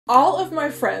All of my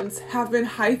friends have been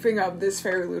hyping up this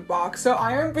Fairyloot box, so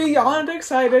I am beyond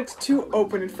excited to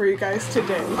open it for you guys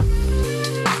today.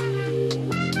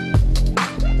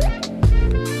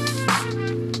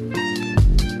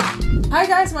 Hi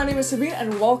guys, my name is Sabine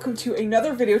and welcome to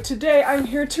another video. Today I'm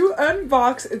here to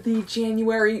unbox the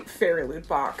January Fairyloot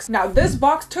box. Now this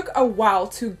box took a while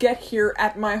to get here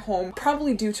at my home,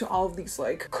 probably due to all of these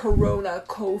like corona,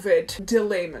 COVID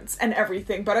delayments and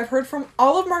everything, but I've heard from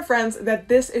all of my friends that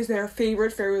this is their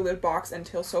favorite Fairyloot box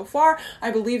until so far.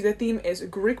 I believe the theme is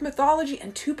Greek mythology,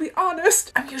 and to be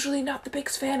honest, I'm usually not the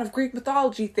biggest fan of Greek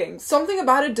mythology things. Something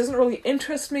about it doesn't really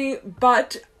interest me,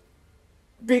 but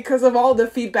because of all the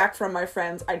feedback from my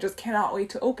friends, I just cannot wait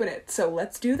to open it. So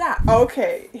let's do that.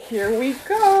 Okay, here we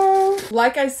go.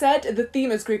 Like I said, the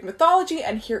theme is Greek mythology,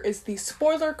 and here is the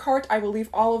spoiler card. I will leave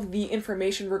all of the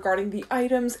information regarding the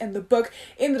items and the book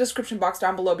in the description box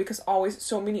down below, because always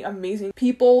so many amazing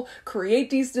people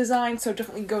create these designs, so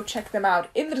definitely go check them out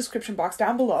in the description box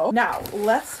down below. Now,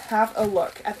 let's have a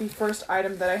look at the first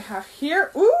item that I have here.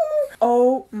 Ooh!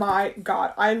 Oh my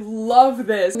god, I love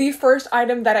this. The first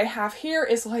item that I have here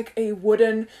is like a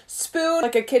wooden spoon,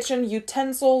 like a kitchen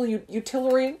utensil,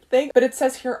 utility thing, but it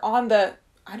says here on the,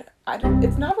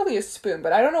 it's not really a spoon,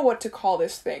 but I don't know what to call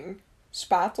this thing.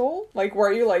 Spatula? Like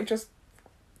where you like just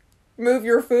move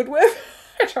your food with?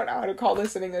 I don't know how to call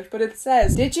this in English, but it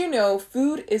says, "Did you know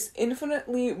food is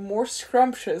infinitely more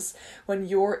scrumptious when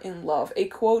you're in love?" A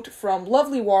quote from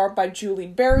Lovely War by Julie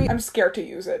Berry. I'm scared to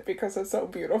use it because it's so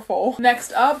beautiful.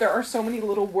 Next up, there are so many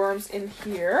little worms in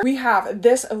here. We have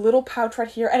this little pouch right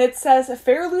here, and it says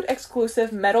Fairyloot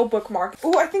exclusive metal bookmark.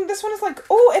 Oh, I think this one is like,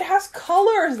 oh, it has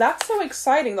colors. That's so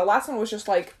exciting. The last one was just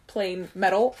like plain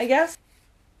metal, I guess.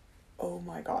 Oh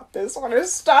my god, this one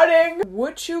is stunning!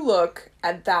 Would you look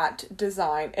at that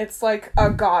design? It's like a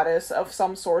goddess of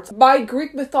some sorts. My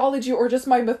Greek mythology, or just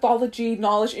my mythology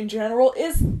knowledge in general,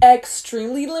 is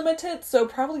extremely limited, so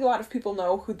probably a lot of people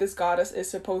know who this goddess is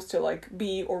supposed to like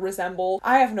be or resemble.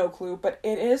 I have no clue, but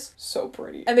it is so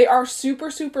pretty. And they are super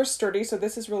sturdy, so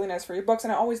this is really nice for your books,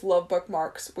 and I always love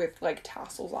bookmarks with like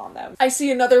tassels on them. I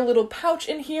see another little pouch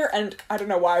in here, and I don't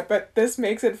know why, but this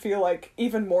makes it feel like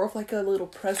even more of like a little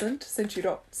present, since you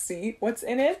don't see what's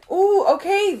in it. Ooh,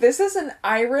 okay, this is an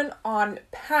iron-on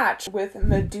patch with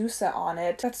Medusa on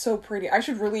it. That's so pretty. I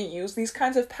should really use these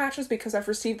kinds of patches because I've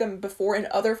received them before in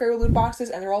other Fairyloot boxes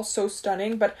and they're all so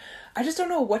stunning, but I just don't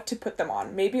know what to put them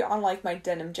on. Maybe on like my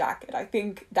denim jacket. I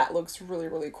think that looks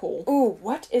really cool. Ooh,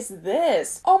 what is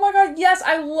this? Oh my god, yes,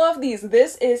 I love these.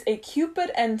 This is a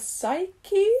Cupid and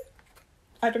Psyche?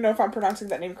 I don't know if I'm pronouncing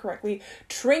that name correctly.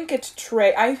 Trinket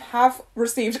tray. I have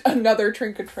received another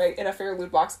trinket tray in a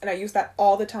Fairyloot box, and I use that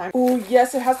all the time. Oh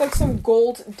yes, it has like some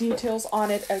gold details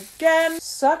on it again.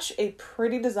 Such a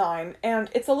pretty design, and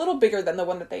it's a little bigger than the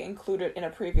one that they included in a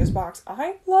previous box.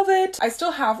 I love it. I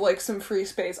still have like some free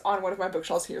space on one of my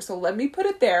bookshelves here, so let me put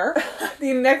it there.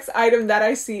 The next item that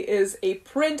I see is a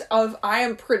print of, I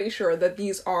am pretty sure that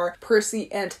these are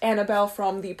Percy and Annabelle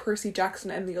from the Percy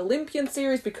Jackson and the Olympian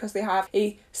series, because they have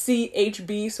a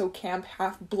CHB, so Camp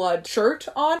Half-Blood shirt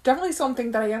on. Definitely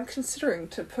something that I am considering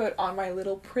to put on my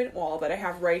little print wall that I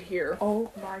have right here.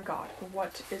 Oh my god,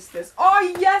 what is this?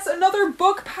 Oh yes, another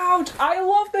book pouch! I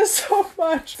love this so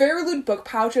much! Fairyloot book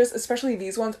pouches, especially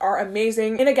these ones, are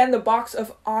amazing. And again, the box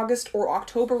of August or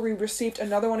October, we received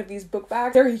another one of these book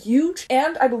bags. They're huge,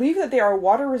 and I believe that they are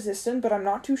water resistant, but I'm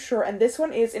not too sure. And this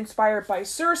one is inspired by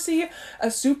Circe,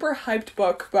 a super hyped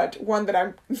book, but one that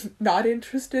I'm not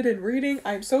interested in reading.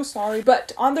 I'm so sorry.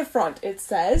 But on the front it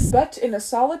says, "But in a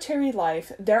solitary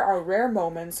life there are rare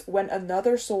moments when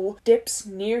another soul dips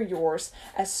near yours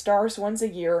as stars once a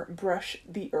year brush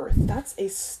the earth." That's a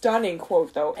stunning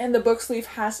quote though. And the book sleeve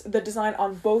has the design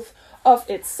on both of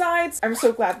its sides. I'm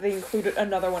so glad they included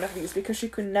another one of these because you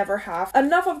can never have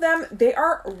enough of them. They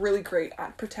are really great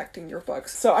at protecting your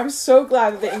books. So I'm so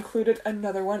glad that they included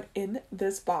another one in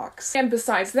this box. And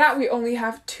besides that, we only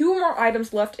have two more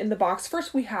items left in the box.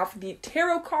 First, we have the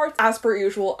tarot cards. As per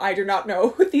usual, I do not know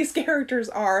who these characters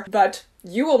are, but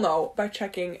you will know by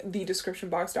checking the description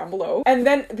box down below. And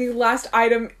then the last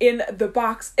item in the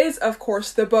box is, of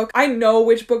course, the book. I know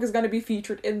which book is going to be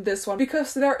featured in this one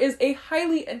because there is a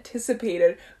highly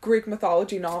anticipated Greek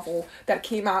mythology novel that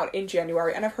came out in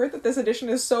January, and I've heard that this edition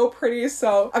is so pretty,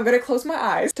 so I'm gonna close my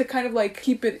eyes to kind of like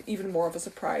keep it even more of a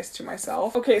surprise to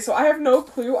myself. Okay, so I have no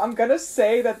clue. I'm gonna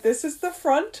say that this is the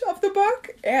front of the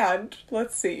book, and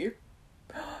let's see.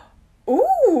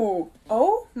 Ooh,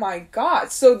 oh my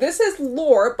god. So this is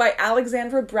Lore by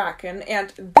Alexandra Bracken,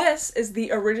 and this is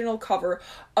the original cover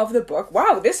of the book.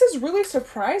 Wow, this is really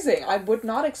surprising. I would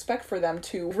not expect for them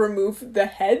to remove the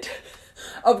head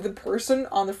of the person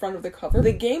on the front of the cover.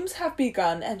 The games have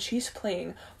begun and she's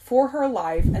playing for her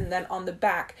life, and then on the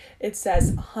back it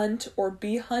says hunt or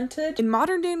be hunted. In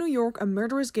modern day New York, a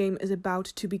murderous game is about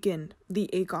to begin, the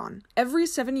Aegon. Every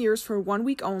 7 years for 1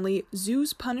 week only,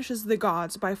 Zeus punishes the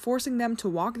gods by forcing them to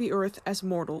walk the earth as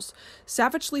mortals,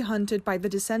 savagely hunted by the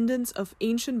descendants of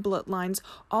ancient bloodlines,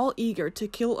 all eager to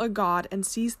kill a god and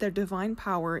seize their divine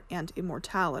power and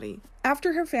immortality.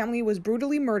 After her family was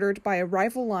brutally murdered by a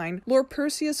rival line, Lord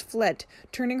Perseus fled,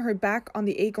 turning her back on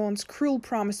the Aegon's cruel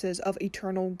promises of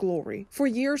eternal glory. For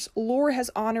years, Lore has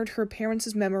honored her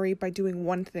parents' memory by doing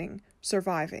one thing: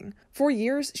 surviving. For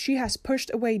years, she has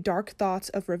pushed away dark thoughts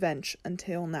of revenge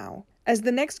until now. As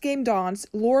the next game dawns,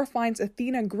 Lore finds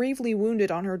Athena gravely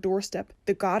wounded on her doorstep.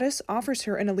 The goddess offers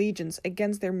her an allegiance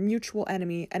against their mutual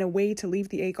enemy and a way to leave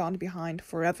the Aegon behind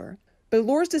forever. But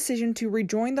Lore's decision to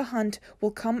rejoin the hunt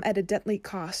will come at a deadly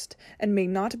cost, and may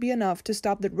not be enough to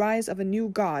stop the rise of a new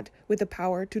god with the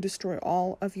power to destroy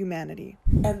all of humanity.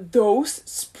 And those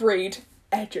sprayed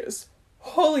edges.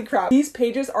 Holy crap. These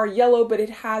pages are yellow, but it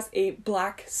has a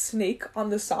black snake on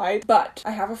the side. But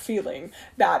I have a feeling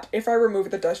that if I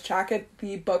remove the dust jacket,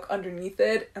 the book underneath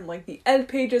it, and like the end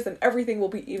pages and everything will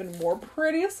be even more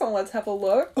pretty. So let's have a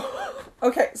look.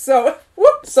 Okay, so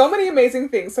whoop, so many amazing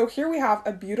things. So here we have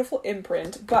a beautiful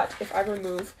imprint, but if I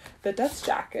remove the dust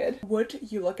jacket, would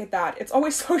you look at that? It's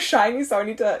always so shiny, so I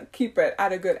need to keep it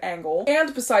at a good angle.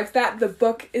 And besides that, the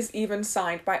book is even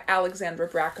signed by Alexandra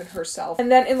Bracken herself.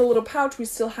 And then in the little pouch, we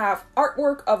still have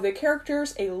artwork of the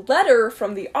characters, a letter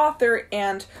from the author,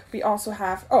 and we also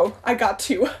have, oh, I got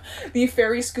two, the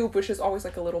Fairy Scoop, which is always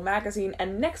like a little magazine,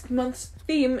 and next month's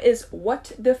theme is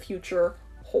What the Future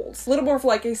Holds. A little more of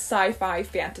like a sci-fi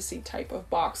fantasy type of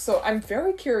box. So I'm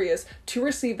very curious to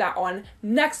receive that one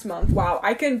next month. Wow,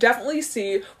 I can definitely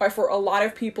see why for a lot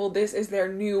of people this is their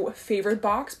new favorite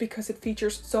box, because it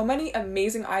features so many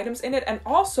amazing items in it and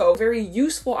also very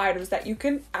useful items that you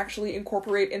can actually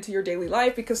incorporate into your daily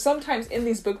life, because sometimes in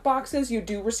these book boxes you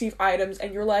do receive items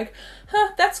and you're like,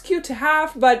 huh, that's cute to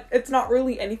have, but it's not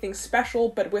really anything special.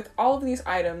 But with all of these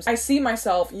items, I see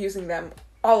myself using them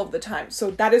all of the time. So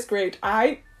that is great.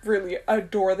 I really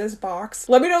adore this box.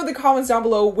 Let me know in the comments down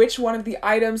below which one of the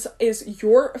items is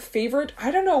your favorite.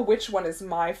 I don't know which one is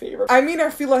my favorite. I mean,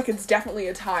 I feel like it's definitely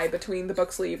a tie between the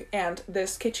book sleeve and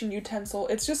this kitchen utensil.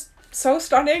 It's just so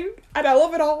stunning and I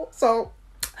love it all. So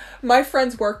my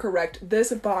friends were correct.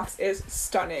 This box is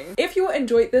stunning. If you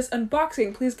enjoyed this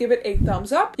unboxing, please give it a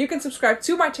thumbs up. You can subscribe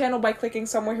to my channel by clicking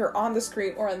somewhere here on the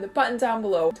screen or on the button down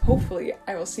below. Hopefully,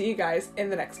 I will see you guys in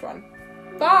the next one.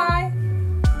 Bye!